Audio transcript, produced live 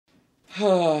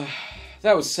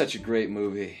That was such a great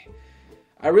movie.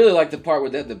 I really liked the part where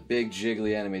they had the big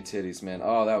jiggly anime titties, man.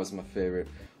 Oh, that was my favorite.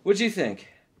 What'd you think?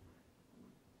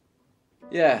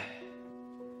 Yeah.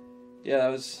 Yeah,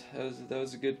 that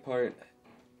was a good part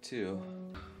too.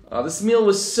 Oh, this meal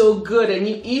was so good, and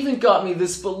you even got me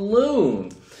this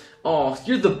balloon. Oh,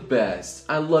 you're the best.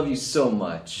 I love you so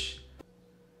much.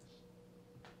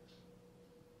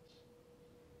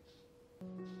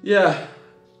 Yeah.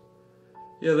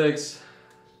 Yeah, thanks.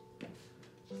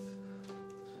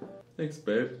 Thanks,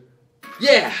 babe.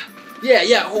 Yeah! Yeah,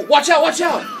 yeah! Oh, watch out, watch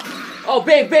out! Oh,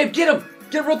 babe, get him!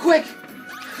 Get him real quick!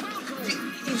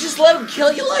 You just let him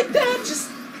kill you like that? Just...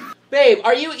 Babe,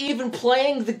 are you even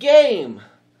playing the game?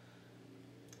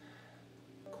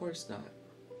 Of course not.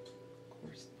 Of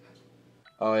course not.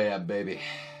 Oh yeah, baby.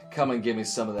 Come and give me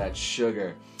some of that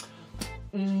sugar.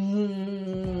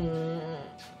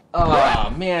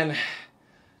 Oh, man.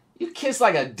 You kiss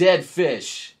like a dead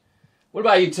fish. What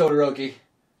about you, Todoroki?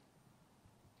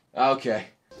 Okay.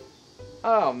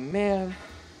 Oh, man.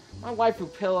 My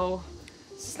waifu pillow.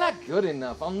 This is not good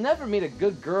enough. I'll never meet a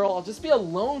good girl. I'll just be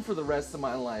alone for the rest of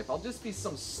my life. I'll just be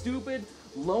some stupid,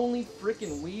 lonely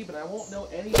frickin' weeb and I won't know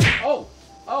anything.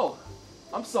 Oh,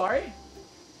 I'm sorry.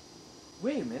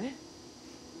 Wait a minute.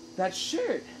 That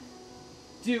shirt.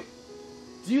 Do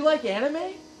you like anime?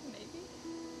 Maybe.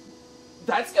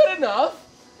 That's good enough.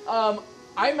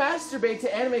 I masturbate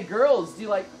to anime girls. Do you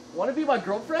want to be my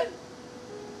girlfriend?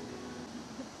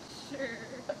 Sure.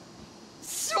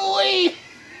 Sweet!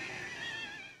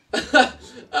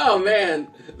 Oh man,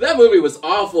 that movie was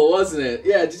awful, wasn't it?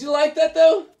 Yeah, did you like that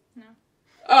though? No.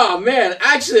 Oh man,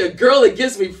 actually a girl that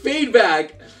gives me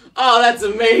feedback. Oh, that's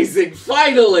amazing,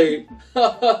 finally!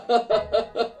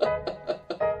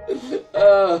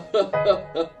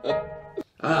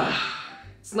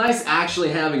 It's nice actually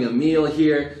having a meal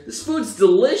here. This food's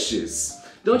delicious.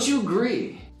 Don't you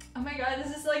agree? Oh my god,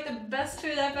 this is like the best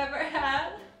food I've ever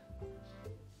had.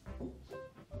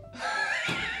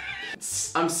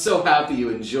 I'm so happy you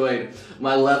enjoyed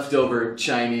my leftover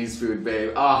Chinese food,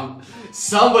 babe.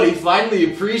 Somebody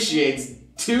finally appreciates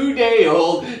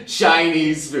 2-day-old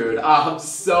Chinese food. I'm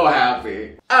so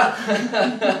happy.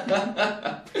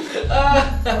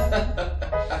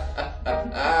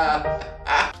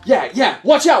 Yeah,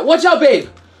 watch out, babe.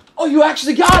 Oh, you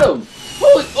actually got him.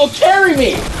 Oh, carry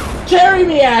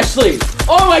me, Ashley.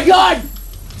 Oh my god.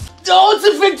 Oh, it's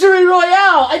a victory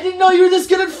royale. I didn't know you were this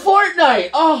good at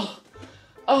Fortnite. Oh,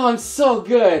 I'm so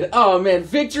good. Oh man,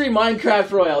 victory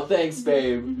Minecraft Royale. Thanks,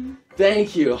 babe.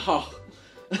 Thank you. Oh.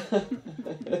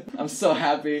 I'm so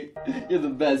happy. You're the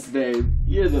best, babe.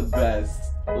 You're the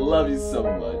best. Love you so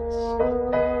much.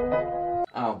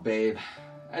 Oh, babe.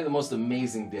 I had the most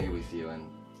amazing day with you, and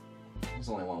there's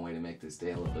only one way to make this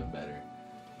day a little bit better.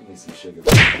 Give me some sugar.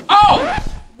 Oh!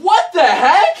 What the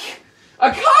heck?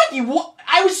 Akagi, what?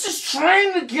 I was just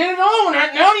trying to get it on,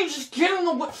 and now you just get in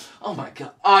the way. Oh my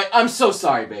god. I'm so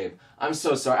sorry, babe. I'm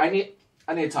so sorry.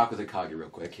 I need to talk with Akagi real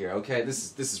quick here, okay?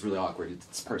 This is really awkward.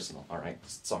 It's personal, alright?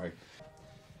 Sorry.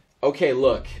 Okay,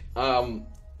 look. I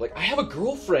have a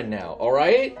girlfriend now,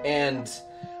 alright? And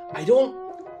I don't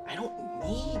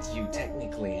need you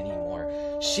technically anymore.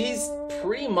 She's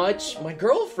pretty much my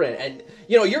girlfriend, and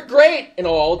you're great and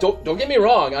all. Don't get me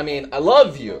wrong. I mean, I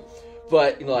love you,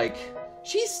 but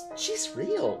she's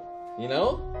real.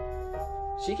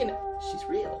 She's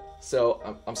real. So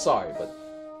I'm sorry, but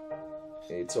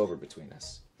it's over between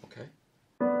us. Okay.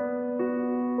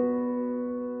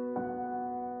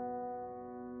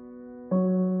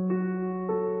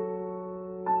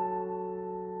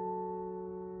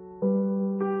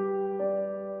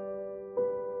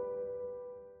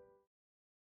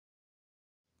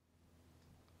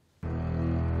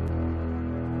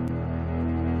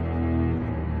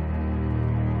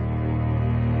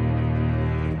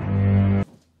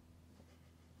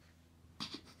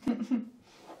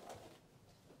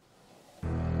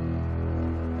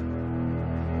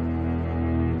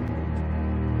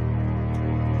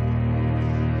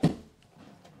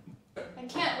 I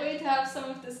can't wait to have some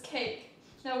of this cake.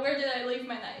 Now where did I leave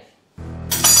my knife?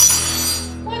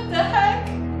 What the heck?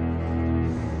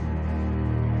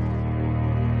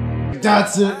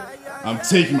 That's it. I'm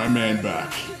taking my man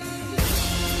back.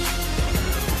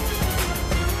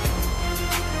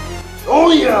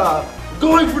 Oh yeah!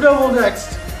 Going for double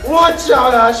next! Watch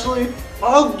out, Ashley!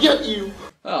 I'll get you!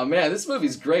 Oh man, this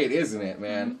movie's great, isn't it,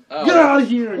 man? Oh. Get out of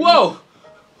here! Whoa!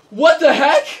 What the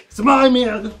heck? It's my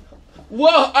man!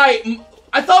 Whoa,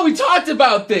 I thought we talked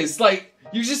about this.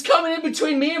 You just coming in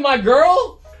between me and my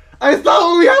girl? I thought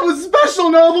what we had was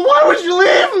special now, but why would you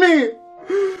leave me?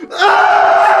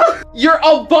 Ah! You're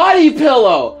a body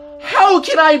pillow! How How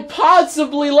can I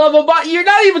possibly love a body? You're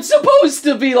not even supposed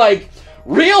to be, like,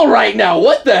 real right now.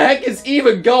 What the heck is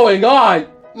even going on?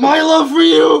 My love for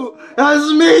you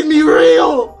has made me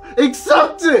real.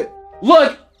 Accept it.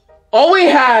 Look, all we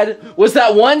had was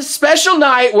that one special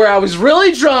night where I was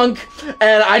really drunk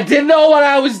and I didn't know what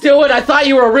I was doing. I thought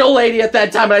you were a real lady at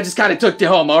that time and I just kind of took you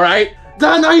home, alright?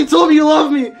 Dad, now you told me you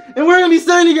love me and we're gonna be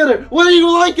staying together whether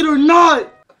you like it or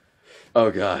not. Oh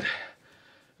god.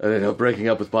 I didn't know breaking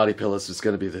up with body pillows was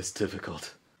gonna be this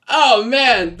difficult. Oh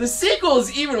man, the sequel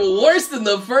is even worse than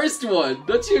the first one.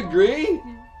 Don't you agree?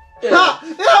 Yeah.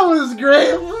 That was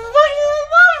great. I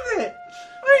loved it.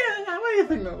 What do you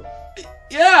think though?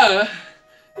 Yeah,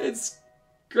 it's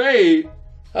great.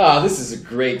 Oh, this is a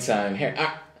great time. Here,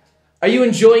 are you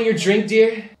enjoying your drink,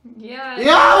 dear? Yeah.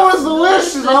 Yeah, it was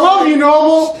delicious. I love you,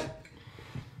 Noble.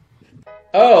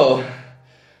 Oh,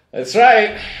 that's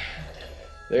right.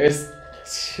 There's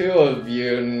two of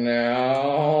you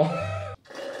now.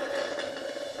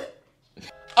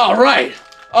 All right.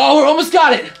 Oh, we almost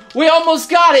got it. We almost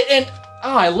got it, and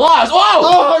oh, I lost.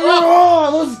 Oh, you're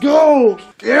on. Let's go.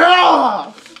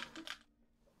 Yeah.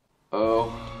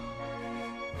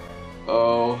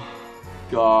 Oh,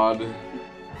 God.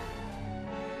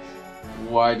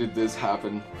 Why did this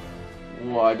happen?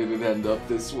 Why did it end up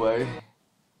this way?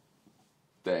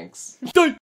 Thanks.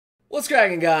 What's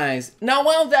cracking, guys? Now,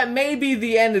 while that may be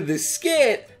the end of the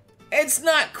skit, it's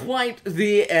not quite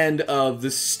the end of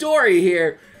the story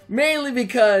here. Mainly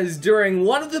because during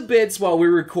one of the bits while we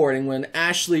were recording, when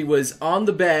Ashley was on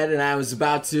the bed and I was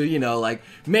about to, you know, like,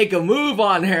 make a move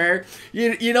on her,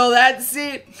 you know that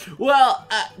scene? Well,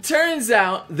 turns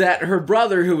out that her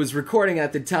brother, who was recording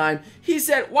at the time, he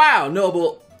said, "Wow,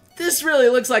 Noble, this really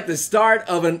looks like the start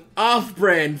of an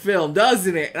off-brand film,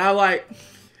 doesn't it?" And I'm like,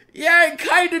 "Yeah, it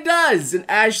kinda does." And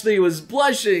Ashley was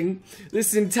blushing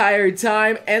this entire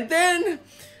time, and then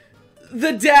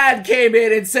the dad came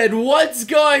in and said, "What's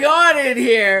going on in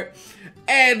here?"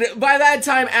 And by that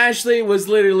time, Ashley was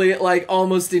literally, like,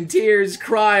 almost in tears,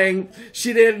 crying.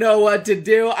 She didn't know what to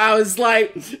do. I was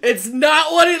like, it's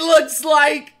not what it looks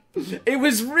like. It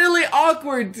was really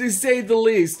awkward, to say the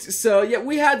least. So, yeah,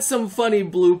 we had some funny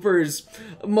bloopers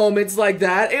moments like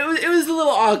that. It was a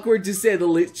little awkward, to say the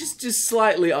least. Just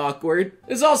slightly awkward.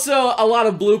 There's also a lot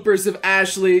of bloopers of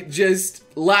Ashley just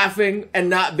laughing and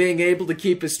not being able to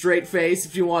keep a straight face,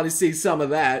 if you want to see some of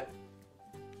that.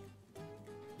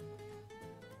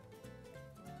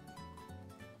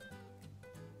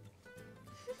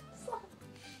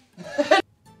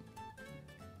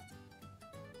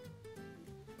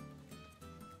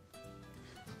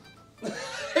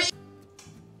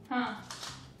 Huh.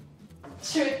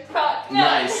 Should we talk?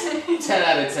 Nice. 10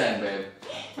 out of 10, babe.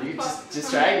 You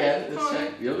just try again. Just try.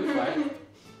 You'll be fine.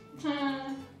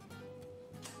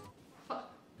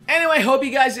 Anyway, hope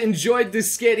you guys enjoyed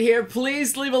this skit here.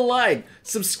 Please leave a like,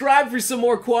 subscribe for some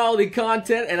more quality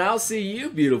content, and I'll see you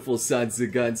beautiful sons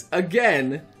of guns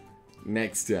again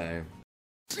next time.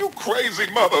 You crazy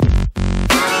mother.